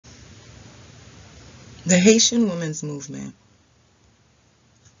The Haitian women's movement.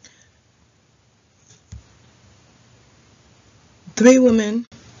 Three women,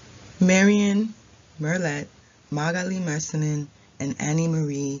 Myriam, Merlet, Magalie Marcelin, and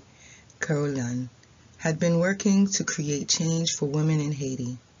Annie-Marie Coriolan, had been working to create change for women in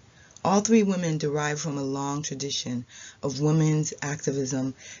Haiti. All three women derive from a long tradition of women's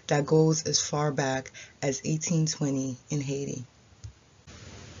activism that goes as far back as 1820 in Haiti.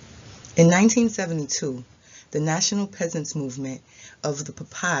 In 1972, the National Peasants Movement of the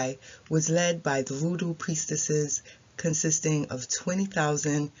Papai was led by the voodoo priestesses consisting of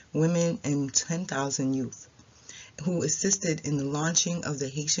 20,000 women and 10,000 youth, who assisted in the launching of the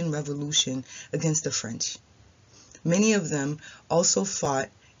Haitian Revolution against the French. Many of them also fought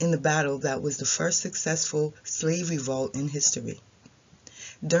in the battle that was the first successful slave revolt in history.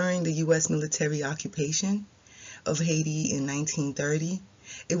 During the U.S. military occupation of Haiti in 1930,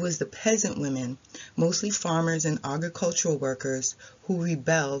 it was the peasant women, mostly farmers and agricultural workers, who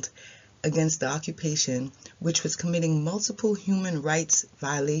rebelled against the occupation, which was committing multiple human rights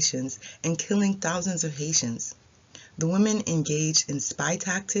violations and killing thousands of Haitians. The women engaged in spy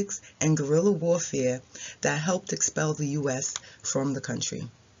tactics and guerrilla warfare that helped expel the U.S. from the country.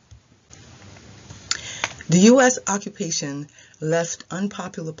 The U.S. occupation left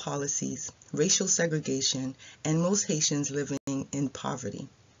unpopular policies, racial segregation, and most Haitians living in poverty.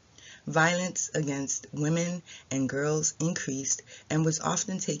 Violence against women and girls increased and was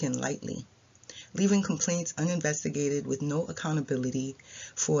often taken lightly, leaving complaints uninvestigated with no accountability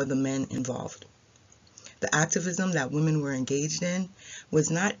for the men involved. The activism that women were engaged in was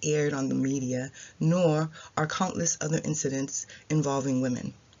not aired on the media, nor are countless other incidents involving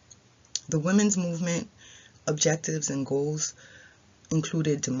women. The women's movement objectives and goals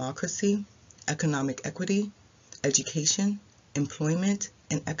included democracy, economic equity, education, employment,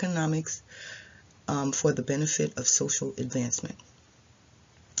 and economics for the benefit of social advancement.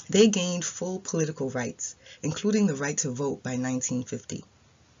 They gained full political rights, including the right to vote by 1950.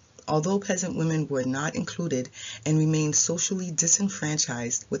 Although peasant women were not included and remained socially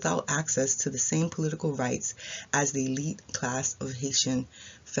disenfranchised without access to the same political rights as the elite class of Haitian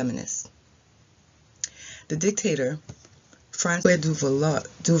feminists. The dictator, François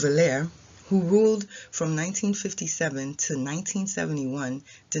Duvalier, who ruled from 1957 to 1971,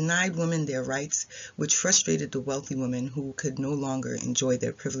 denied women their rights, which frustrated the wealthy women who could no longer enjoy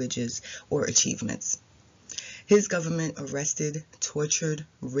their privileges or achievements. His government arrested, tortured,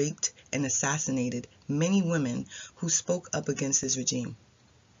 raped, and assassinated many women who spoke up against his regime.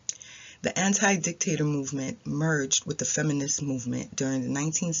 The anti-dictator movement merged with the feminist movement during the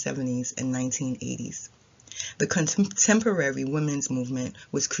 1970s and 1980s. The contemporary women's movement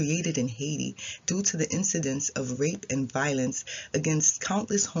was created in Haiti due to the incidents of rape and violence against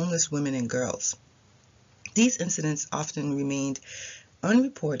countless homeless women and girls. These incidents often remained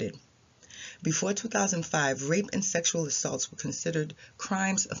unreported. Before 2005, rape and sexual assaults were considered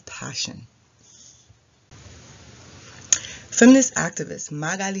crimes of passion. Feminist activist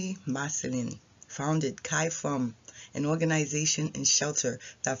Magalie Marcelin founded Kai Femme, an organization and shelter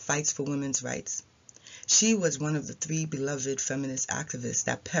that fights for women's rights. She was one of the three beloved feminist activists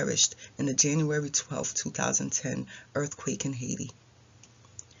that perished in the January 12, 2010 earthquake in Haiti.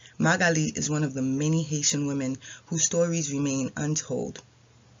 Magalie is one of the many Haitian women whose stories remain untold.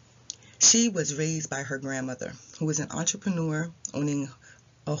 She was raised by her grandmother, who was an entrepreneur owning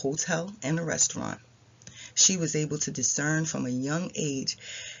a hotel and a restaurant. She was able to discern from a young age,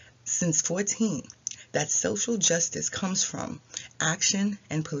 since 14, that social justice comes from action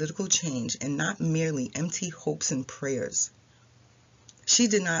and political change and not merely empty hopes and prayers. She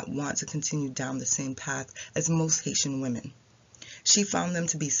did not want to continue down the same path as most Haitian women. She found them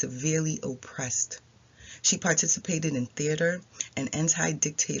to be severely oppressed. She participated in theater and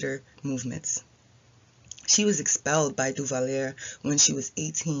anti-dictator movements. She was expelled by Duvalier when she was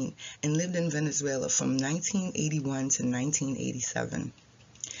 18 and lived in Venezuela from 1981 to 1987.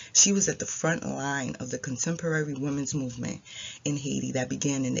 She was at the front line of the contemporary women's movement in Haiti that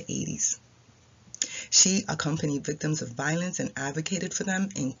began in the 80s. She accompanied victims of violence and advocated for them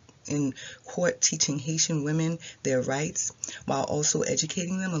in court, teaching Haitian women their rights while also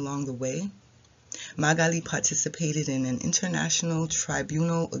educating them along the way. Magalie participated in an international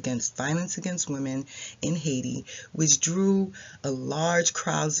tribunal against violence against women in Haiti, which drew a large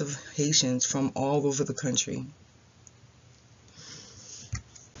crowds of Haitians from all over the country.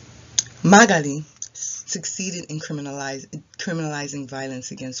 Magalie succeeded in criminalizing violence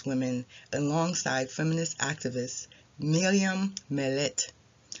against women alongside feminist activist Myriam Merlet,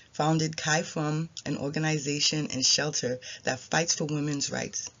 founded Kai Femme, an organization and shelter that fights for women's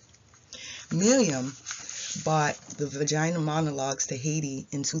rights. Myriam brought the Vagina Monologues to Haiti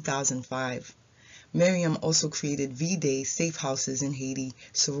in 2005. Myriam also created V-Day safe houses in Haiti,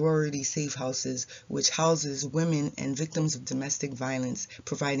 sorority safe houses, which houses women and victims of domestic violence,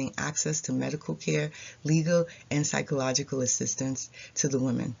 providing access to medical care, legal, and psychological assistance to the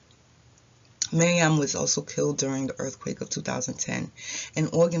women. Myriam was also killed during the earthquake of 2010,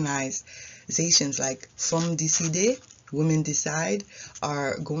 and organizations like Femmes Décidées, Women Decide,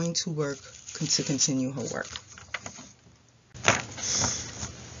 are going to work to continue her work.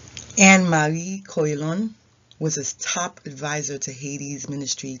 Anne-Marie Coriolan was a top advisor to Haiti's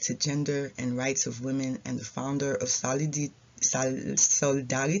Ministry to Gender and Rights of Women and the founder of Solidarité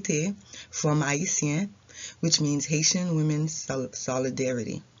from Haitian, which means Haitian Women's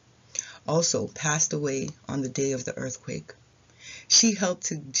Solidarity, also passed away on the day of the earthquake. She helped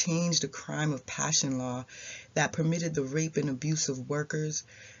to change the crime of passion law that permitted the rape and abuse of workers,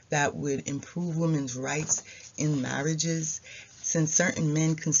 that would improve women's rights in marriages, since certain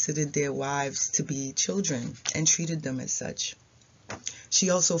men considered their wives to be children and treated them as such.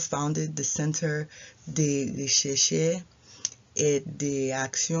 She also founded the Centre de Recherche et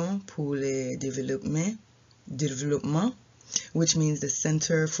d'Action pour le Développement, which means the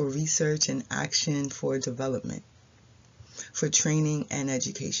Center for Research and Action for Development, for training and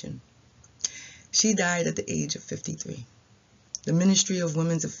education. She died at the age of 53. The Ministry of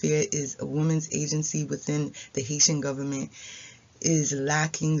Women's Affairs is a women's agency within the Haitian government, is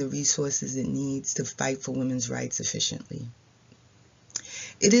lacking the resources it needs to fight for women's rights efficiently.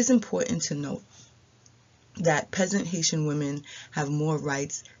 It is important to note that peasant Haitian women have more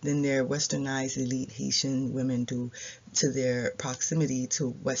rights than their westernized elite Haitian women do to their proximity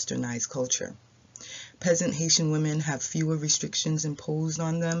to westernized culture. Peasant Haitian women have fewer restrictions imposed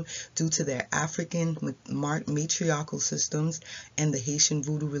on them due to their African matriarchal systems and the Haitian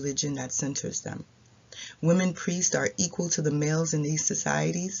voodoo religion that centers them. Women priests are equal to the males in these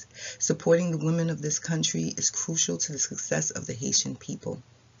societies. Supporting the women of this country is crucial to the success of the Haitian people.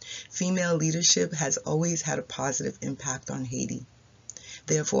 Female leadership has always had a positive impact on Haiti.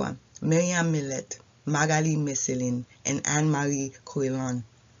 Therefore, Myriam Merlet, Magalie Marcelin, and Anne-Marie Coriolan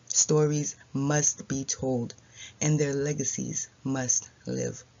stories must be told, and their legacies must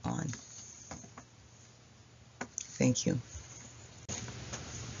live on. Thank you.